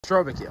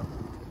Strobic you.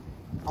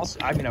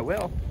 I mean, I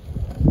will.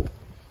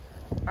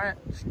 All right,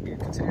 you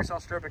consider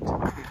yourself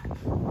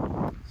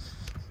strobiced.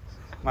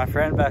 My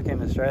friend back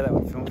in Australia that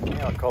would film for me,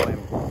 I'd call him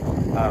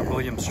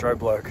William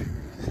Strobloke.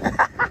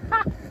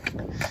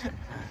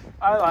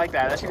 I like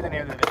that. That should be the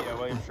name of the video,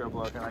 William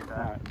Strobloke. I like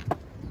that.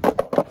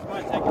 Alright. You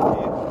want to take it to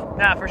you?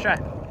 Nah, for sure.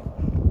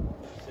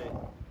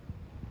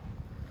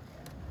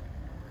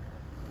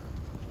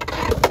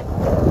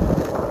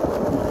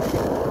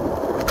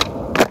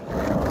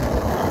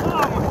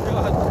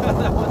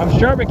 I'm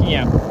strobicking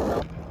you.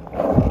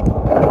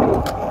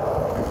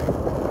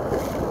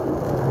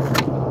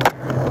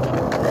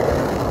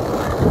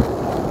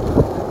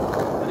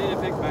 I need to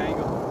fix my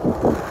angle.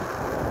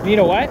 You need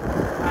a what?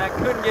 I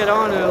couldn't get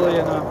on early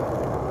enough.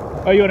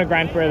 Oh, you want to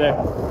grind further?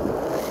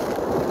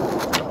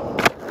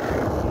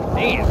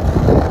 Damn.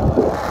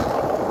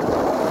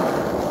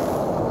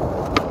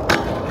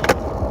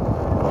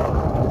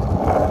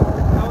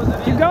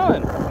 Keep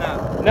going.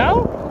 No.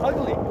 No?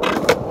 Ugly.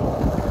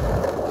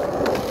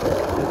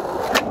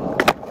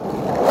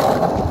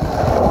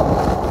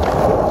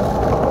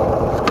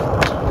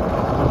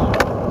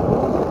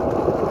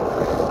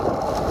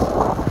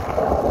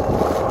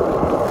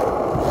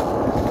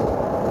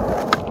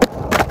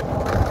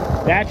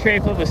 That tray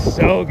flip was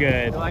so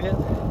good. You like it?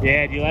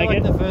 Yeah, do you like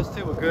it? The first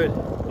two were good.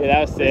 Yeah,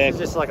 that was sick. This is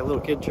just like a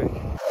little kid trick.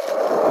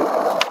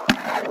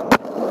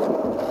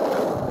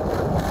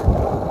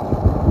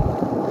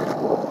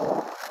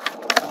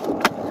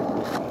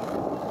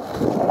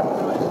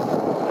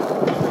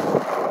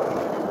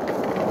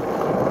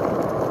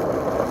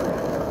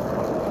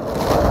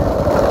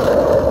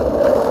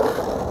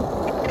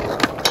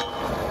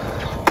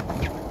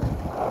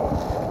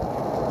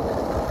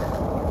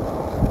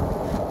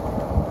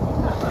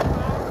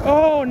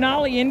 Oh,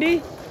 nollie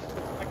Indy?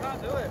 I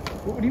can't do it.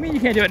 What do you mean you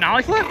can't do it?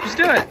 Nollie flip? Just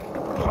do it.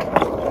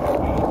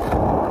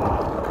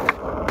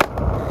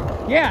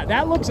 Yeah,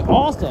 that looks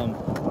awesome.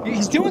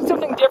 He's doing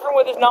something different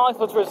with his nollie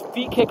flips where his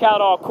feet kick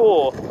out all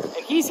cool,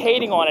 and he's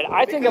hating on it.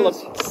 I think it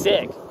looks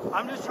sick.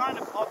 I'm just trying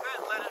to pop it,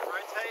 let it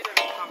rotate, and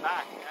then come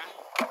back. You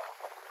know?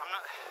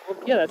 Well,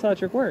 yeah, that's how the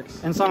trick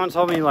works. And someone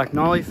told me, like,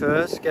 nollie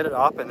first, get it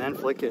up, and then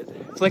flick it.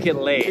 Flick it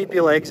late. Keep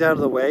your legs out of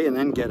the way, and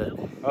then get it.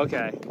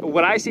 Okay.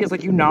 What I see is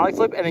like you nollie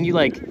flip, and then you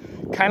like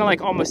kind of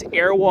like almost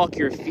airwalk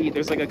your feet.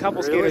 There's like a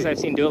couple skaters I've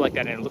seen do it like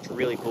that, and it looks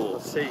really cool.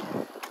 Let's see.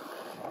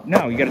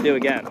 No, you got to do it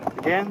again.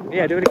 Again?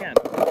 Yeah, do it again.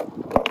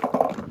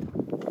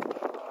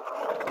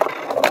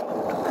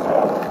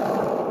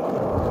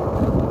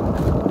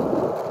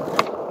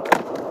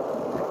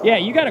 Yeah,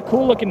 you got a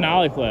cool looking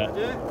nollie flip. I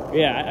do?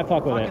 Yeah, I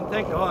fuck with it.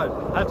 Thank God.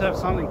 I have to have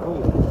something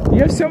cool. You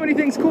have so many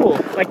things cool,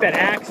 like that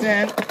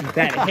accent,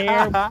 that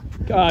hair.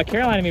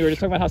 Caroline and me were just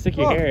talking about how sick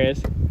your hair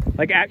is.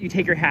 Like you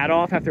take your hat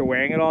off after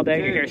wearing it all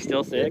day, your hair's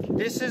still sick.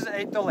 This is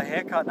an $8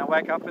 haircut, and I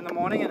wake up in the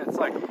morning and it's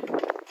like,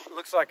 it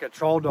looks like a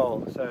troll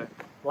doll. So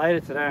later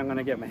today I'm going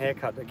to get my hair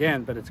cut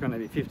again, but it's going to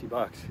be 50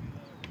 bucks.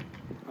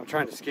 I'm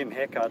trying to skim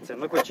haircuts,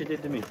 and look what she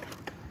did to me.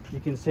 You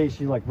can see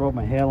she like rolled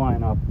my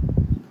hairline up.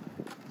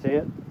 See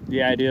it?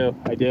 Yeah, I do.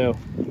 I do.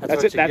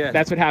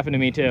 That's what happened to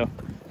me too.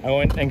 I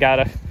went and got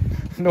a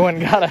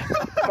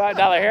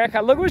 $5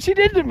 haircut. Look what she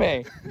did to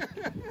me.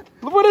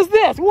 What is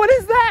this? What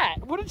is that?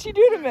 What did she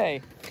do to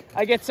me?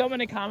 I get so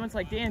many comments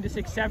like, Dan, just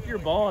accept you're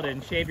bald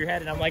and shave your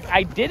head. And I'm like,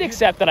 I did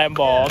accept that I'm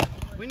bald.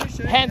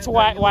 Hence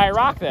why I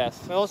rock this.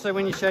 But also,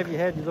 when you shave your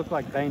head, you look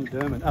like Dane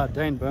Berman.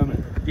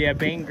 Yeah,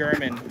 Bane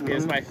Gurman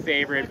is my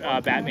favorite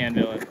Batman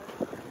villain.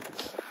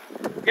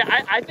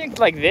 Yeah, I think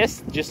like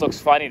this just looks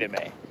funny to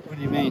me. What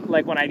do you mean?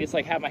 Like when I just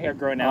like have my hair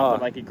grown out,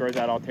 but like it grows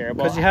out all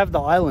terrible. Because you have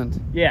the island.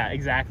 Yeah,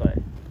 exactly.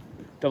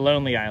 The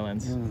Lonely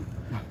Islands.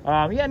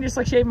 Yeah, and just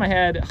like shave my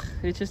head,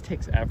 it just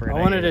takes effort. I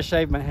wanted to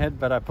shave my head,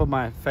 but I put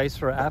my face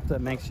for an app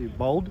that makes you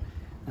bald,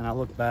 and I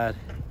look bad.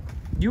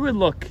 You would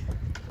look...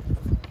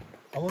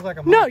 I look like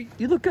a monk. No,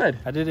 you look good.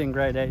 I did it in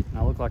grade 8, and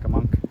I look like a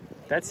monk.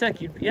 That's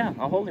sick. Yeah,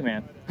 a holy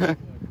man.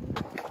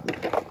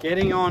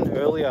 Getting on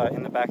earlier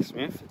in the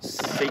backsmith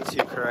seats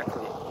you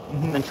correctly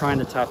than trying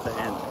to tap the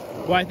end.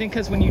 Well, I think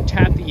because when you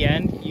tap the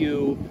end,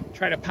 you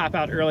try to pop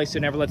out early, so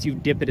it never lets you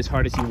dip it as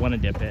hard as you want to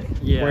dip it.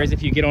 Yeah. Whereas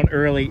if you get on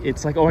early,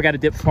 it's like, oh, I got to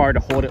dip far to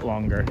hold it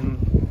longer.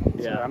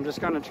 Yeah. So I'm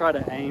just going to try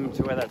to aim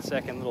to where that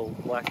second little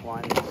black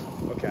line is.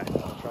 Okay.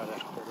 I'll try to.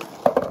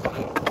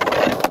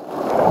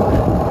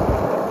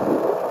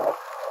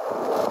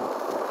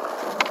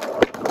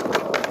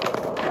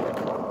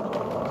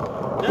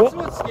 That's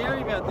what's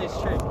scary about this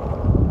trick.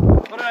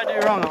 What did I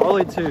do wrong? I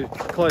ollied too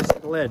close to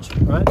the ledge,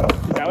 right?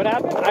 Is that what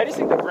happened? I just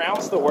think the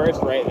ground's the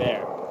worst right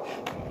there.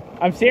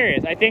 I'm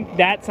serious. I think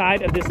that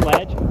side of this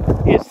ledge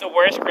is the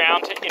worst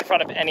ground in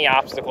front of any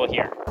obstacle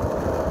here.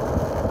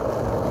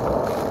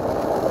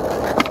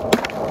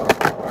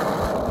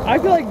 I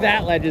feel like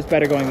that ledge is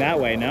better going that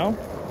way, no?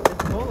 It's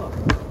taller.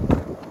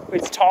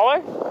 It's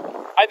taller?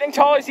 I think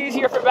taller is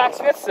easier for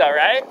backsmiths though,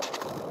 right?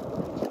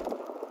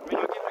 I mean,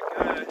 I'll give it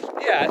a go.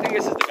 Yeah, I think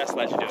this is the best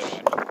ledge to do it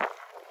with.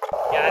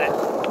 Got it.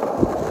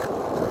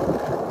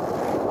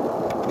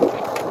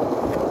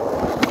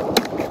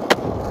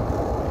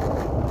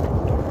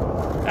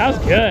 That was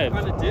good.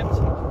 Kind of dipped.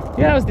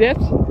 Yeah, that was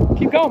dipped.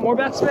 Keep going, more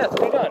back Smith.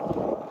 What are you doing?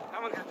 How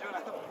am I going to do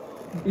another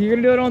one? You're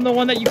gonna do it on the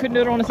one that you couldn't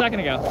do it on a second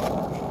ago.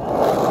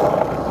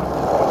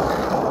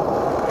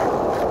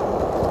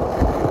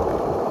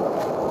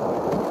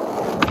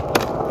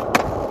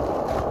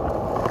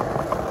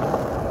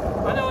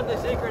 I know what the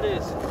secret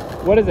is.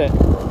 What is it? Try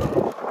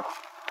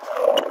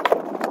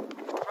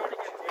to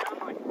get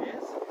down like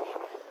this.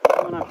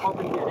 When I pop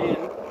and get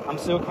in, I'm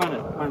still kind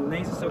of, my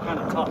knees are still kind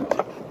of tucked. And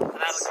that'll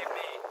give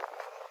me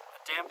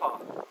a damper.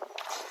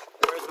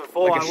 Whereas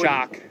before Like a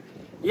shock.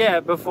 Yeah,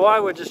 before I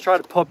would just try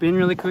to pop in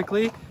really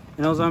quickly,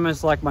 and it was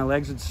almost like my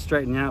legs would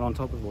straighten out on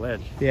top of the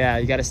ledge. Yeah,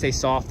 you gotta stay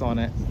soft on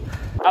it.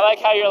 I like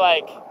how you're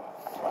like,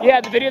 yeah,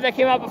 the video that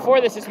came out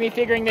before this is me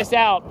figuring this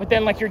out, but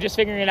then like you're just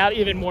figuring it out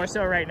even more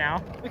so right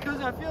now.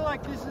 Because I feel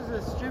like this is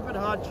a stupid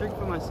hard trick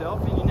for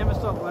myself, and you never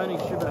stop learning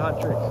stupid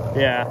hard tricks.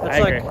 Yeah, It's I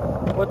like,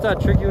 agree. what's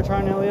that trick you were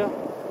trying earlier?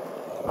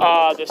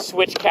 The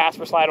switch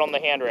Casper slide on the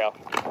handrail.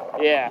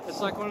 Yeah. It's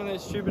like one of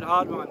those stupid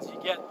hard ones.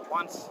 You get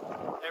once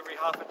every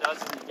half a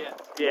dozen you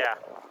get. Yeah.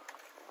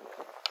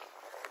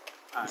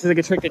 This is like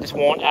a trick that just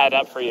won't add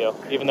up for you,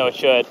 even though it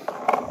should.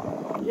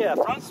 Yeah,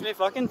 front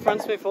Smith, I can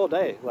front Smith all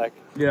day. Like,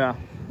 yeah.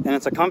 And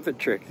it's a comfort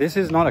trick. This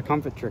is not a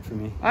comfort trick for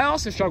me. I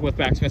also struggle with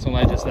back Smiths on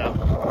ledges though.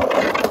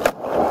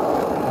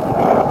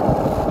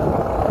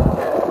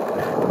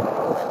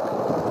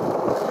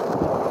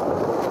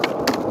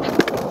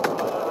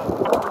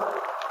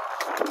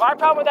 My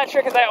problem with that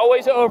trick is I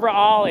always over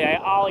ollie. I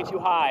ollie too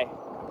high.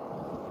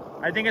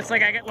 I think it's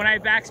like when I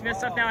back Smith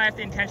stuff now, I have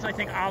to intentionally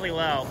think ollie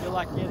low. You're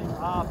like getting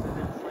up and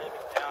then slamming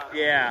down.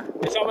 Yeah.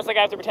 It's almost like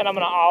I have to pretend I'm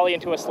gonna ollie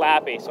into a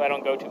slappy so I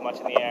don't go too much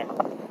in the air.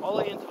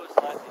 Ollie into a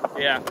slappy.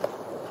 Yeah.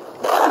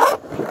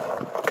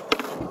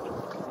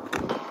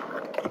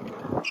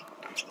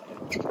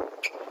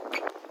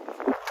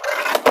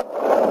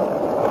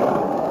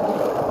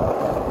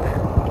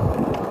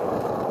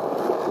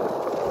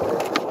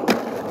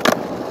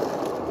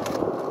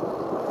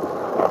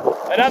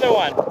 Another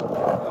one.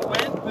 It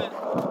went,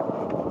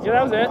 but Yeah,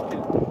 that was it.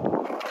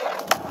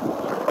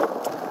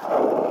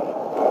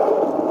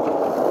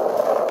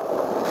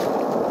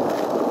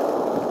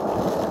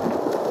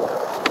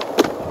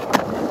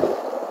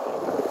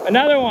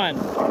 Another one.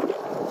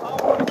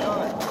 oh my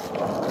god.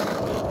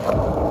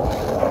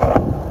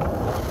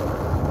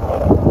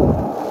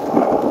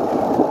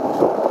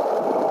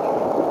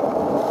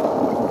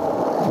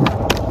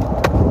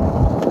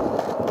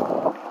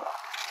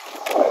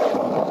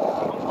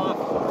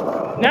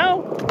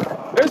 No,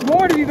 there's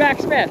more to be back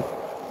Smith.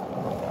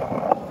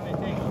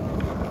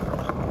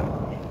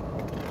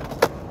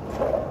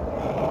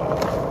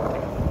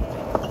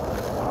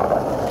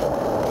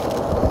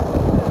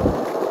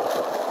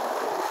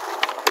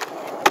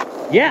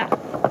 Yeah,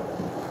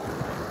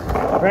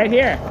 right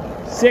here,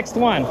 sixth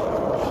one.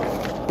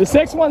 The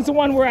sixth one's the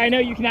one where I know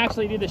you can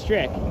actually do this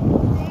trick.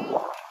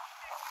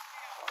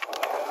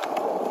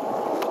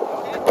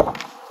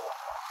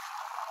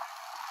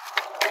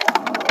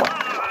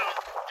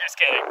 Just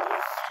kidding.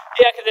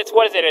 Yeah, because it's,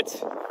 what is it?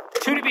 It's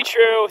 2 to be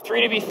true,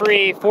 3 to be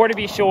free, 4 to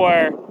be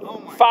sure,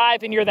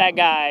 5 and you're that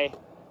guy,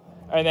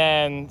 and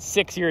then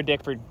 6 you're a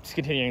dick for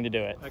continuing to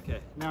do it.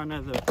 Okay, now I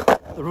know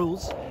the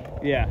rules.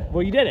 Yeah,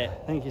 well you did it.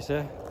 Thank you,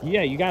 sir.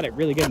 Yeah, you got it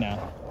really good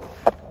now.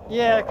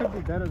 Yeah, it could be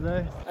better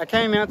though. I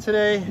came out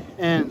today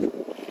and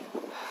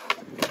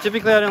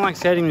typically I don't like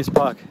skating this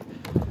park.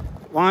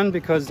 1,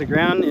 because the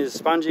ground is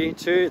spongy.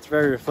 2, it's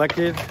very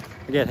reflective.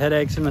 I get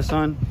headaches in the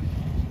sun.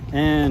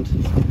 And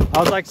I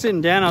was like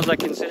sitting down, I was like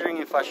considering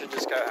if I should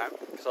just go home.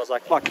 Because I was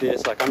like, fuck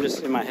this, like I'm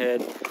just in my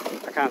head.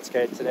 I can't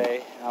skate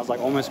today. And I was like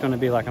almost gonna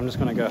be like, I'm just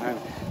gonna go home.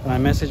 And I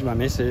messaged my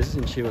missus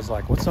and she was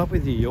like, what's up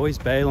with you? You always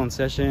bail on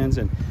sessions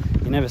and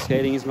you're never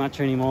skating as much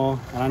anymore.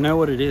 And I know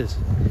what it is.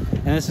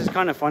 And this is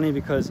kind of funny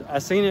because I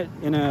seen it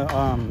in a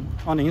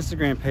on the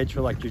Instagram page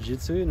for like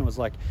jiu-jitsu, and it was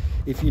like,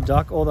 if you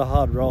duck all the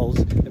hard rolls,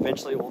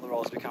 eventually all the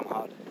rolls become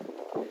hard.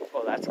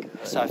 Well, that's good.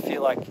 So I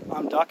feel like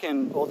I'm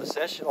ducking all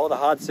the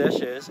hard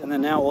sessions, and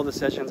then now all the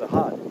sessions are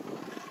hard.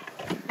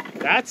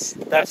 That's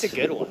a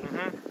good one.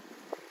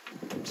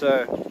 Mm-hmm.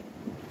 So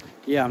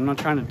yeah, I'm not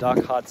trying to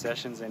duck hard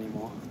sessions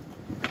anymore.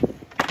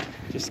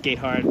 Just skate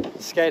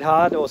hard. Skate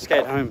hard or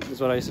skate home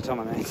is what I used to tell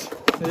my mates.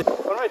 What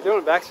am I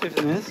doing, backsmith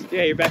in this?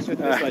 Yeah, you're backsmith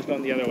this ledge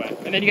going the other way.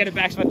 And then you got to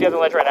backsmith the other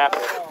ledge right after.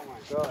 Oh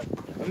my god.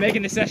 I'm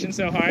making the session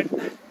so hard.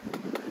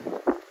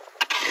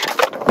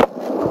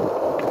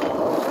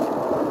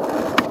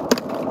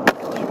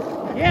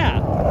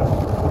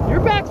 Yeah, you're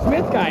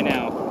backsmith guy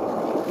now.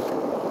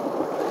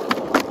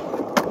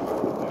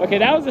 Okay,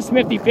 that was a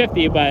Smithy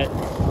 50, but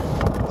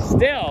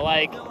still,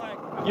 like,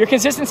 your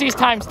consistency is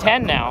times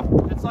 10 now.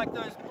 It's like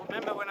those,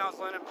 remember when I was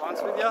learning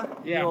blunts with you?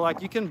 Yeah. You're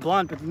like, you can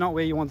blunt, but not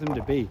where you want them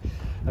to be.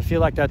 I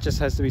feel like that just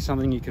has to be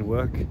something you can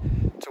work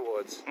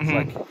towards. It's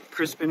like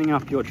crisping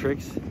up your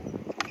tricks.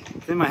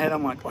 In my head,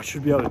 I'm like, I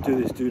should be able to do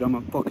this, dude. I'm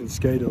a fucking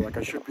skater. Like,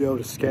 I should be able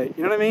to skate.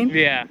 You know what I mean?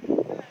 Yeah.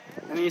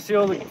 And you see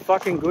all the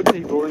fucking good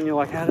people, and you're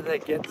like, how did they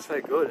get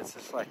so good? It's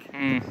just like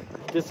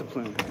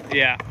discipline,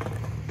 Yeah.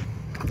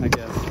 I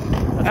guess.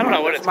 I don't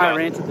know what it's my called.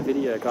 rant of the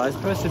video, guys.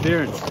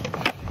 Perseverance.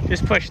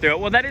 Just push through it.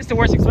 Well, that is the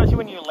worst, especially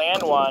when you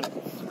land one,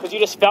 because you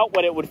just felt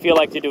what it would feel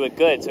like to do it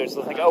good. So it's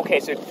like, okay,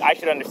 so I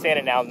should understand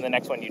it now, and the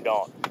next one you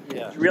don't.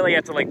 Yeah. You really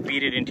have to like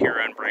beat it into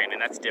your own brain,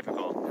 and that's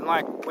difficult. And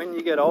like when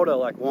you get older,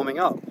 like warming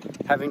up,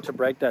 having to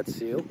break that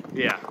seal.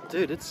 Yeah.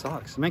 Dude, it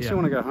sucks. It makes you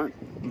want to go home.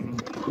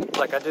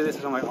 Like I do this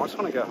and I'm like, I just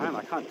want to go home.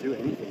 I can't do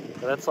anything.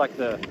 But that's like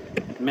the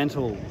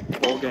mental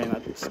ball game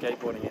that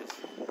skateboarding is.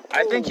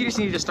 I think you just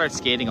need to start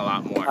skating a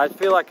lot more. I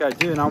feel like I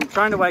do, and I'm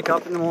trying to wake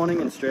up in the morning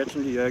and stretch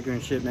and do yoga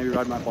and shit, maybe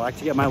ride my bike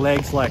to get my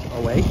legs like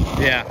awake.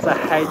 Yeah. So I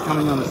hate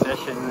coming on the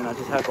session and then I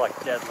just have like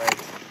dead legs.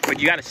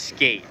 But you gotta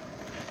skate.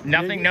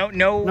 Nothing, no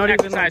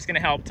exercise is gonna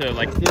help to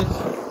like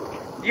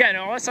yeah,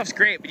 no, all that stuff's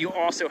great, but you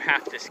also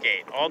have to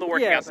skate. All the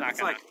workout's not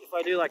gonna. Like, if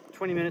I do like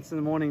 20 minutes in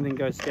the morning, then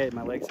go skate,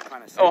 my legs are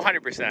kind of. Oh,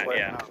 100%,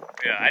 yeah.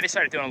 Yeah, I just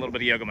started doing a little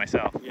bit of yoga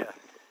myself. Yeah.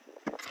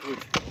 Good.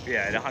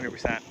 Yeah,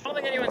 100%. I don't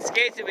think anyone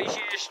skates it, but you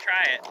should just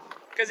try it.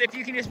 Because if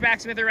you can just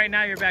backsmith it right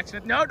now, you're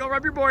backsmith. No, don't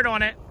rub your board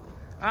on it.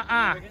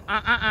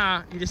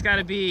 You just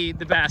gotta be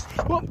the best.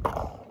 Whoop.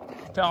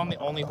 Fell on the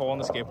only hole in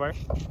the skate park.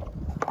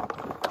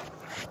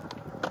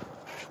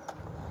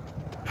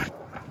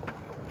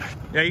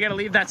 Yeah, you gotta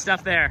leave that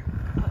stuff there.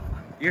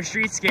 You're a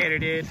street skater,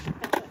 dude.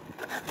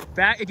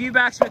 If you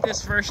backsmith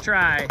this first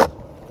try,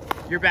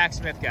 you're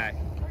backsmith guy.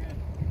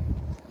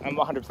 I'm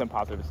 100%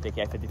 positive it's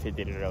sticky. I 50-50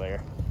 did it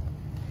earlier.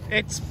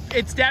 It's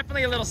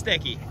definitely a little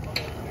sticky.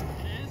 It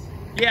is?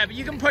 Yeah, but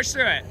you can push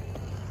through it.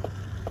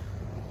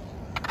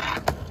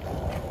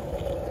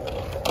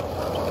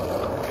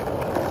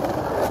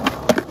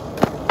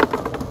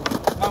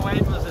 My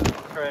weight wasn't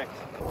correct.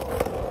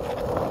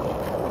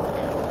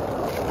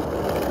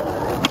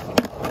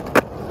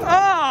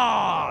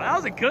 That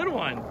was a good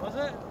one. Was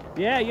it?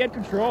 Yeah, you had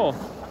control.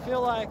 I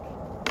feel like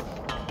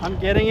I'm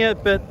getting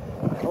it, but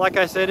like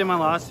I said in my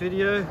last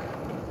video,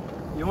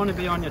 you want to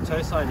be on your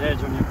toe side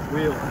edge on your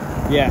wheel.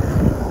 Yeah.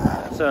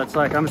 So it's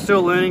like I'm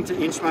still learning to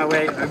inch my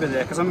way over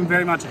there because I'm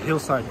very much a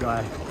hillside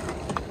guy.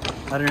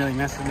 I don't really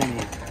mess with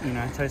any, you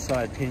know, toe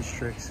side pinch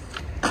tricks.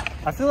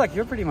 I feel like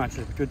you're pretty much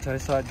a good toe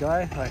side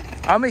guy. Like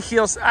I'm a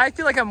heel. I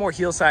feel like I'm more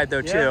heel side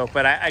though too,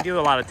 but I do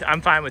a lot of.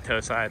 I'm fine with toe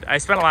side. I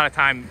spend a lot of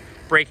time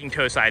breaking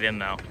toe side in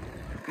though,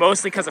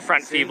 mostly because of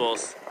front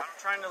feebles. I'm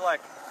trying to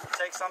like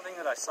take something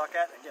that I suck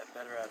at and get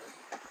better at it.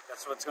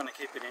 That's what's going to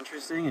keep it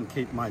interesting and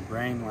keep my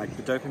brain, like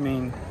the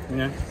dopamine, you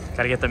know.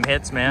 Gotta get them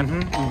hits, man.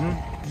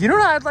 You know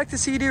what I'd like to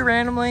see you do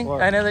randomly?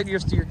 What? I know that you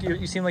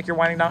seem like you're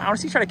winding down. I want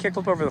to see you try to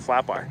kickflip over the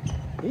flat bar.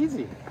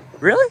 Easy.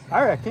 Really?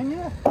 I reckon,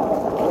 yeah.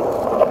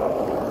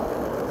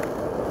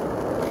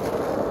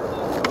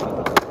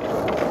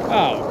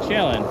 Oh,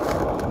 chilling.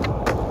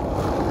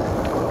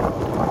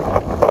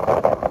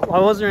 I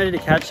wasn't ready to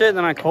catch it,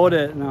 then I caught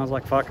it, and I was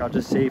like, fuck, I'll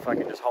just see if I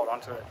can just hold on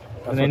to it.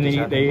 And then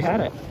there you had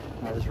it.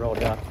 I just rolled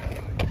it out.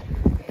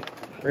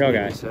 Real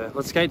guy. So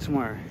let's skate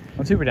tomorrow.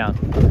 I'm super down.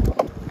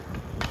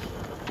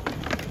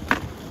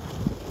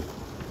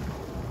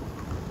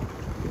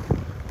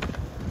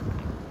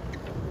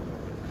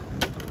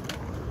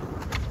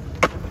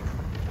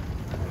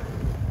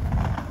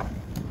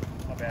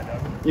 Not bad,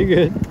 Doug. You're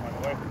good.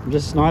 I'm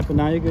just sniping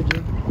now, you're good,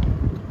 G.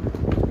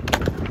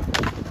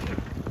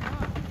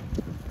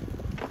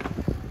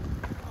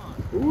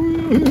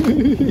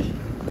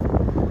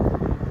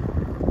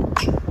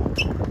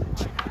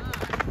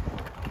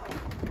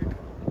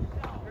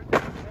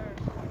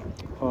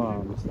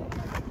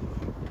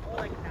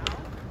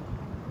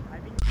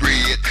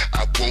 Red,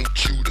 I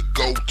want you to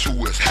go to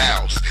his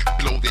house.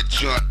 Blow that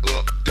joint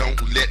up,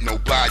 don't let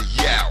nobody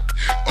out.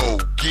 Oh,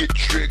 get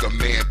Trigger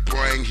Man,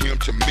 bring him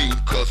to me,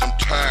 cause I'm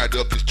tired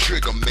of this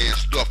Trigger Man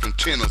stuff in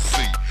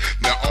Tennessee.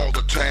 Now all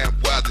the time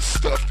while this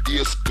stuff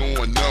is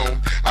going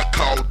on, I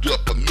called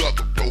up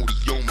another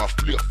roadie on my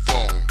flip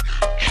phone.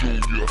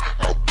 Junior,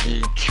 I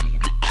want you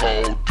to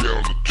call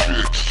down to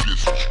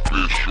Texas and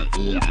special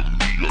order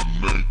me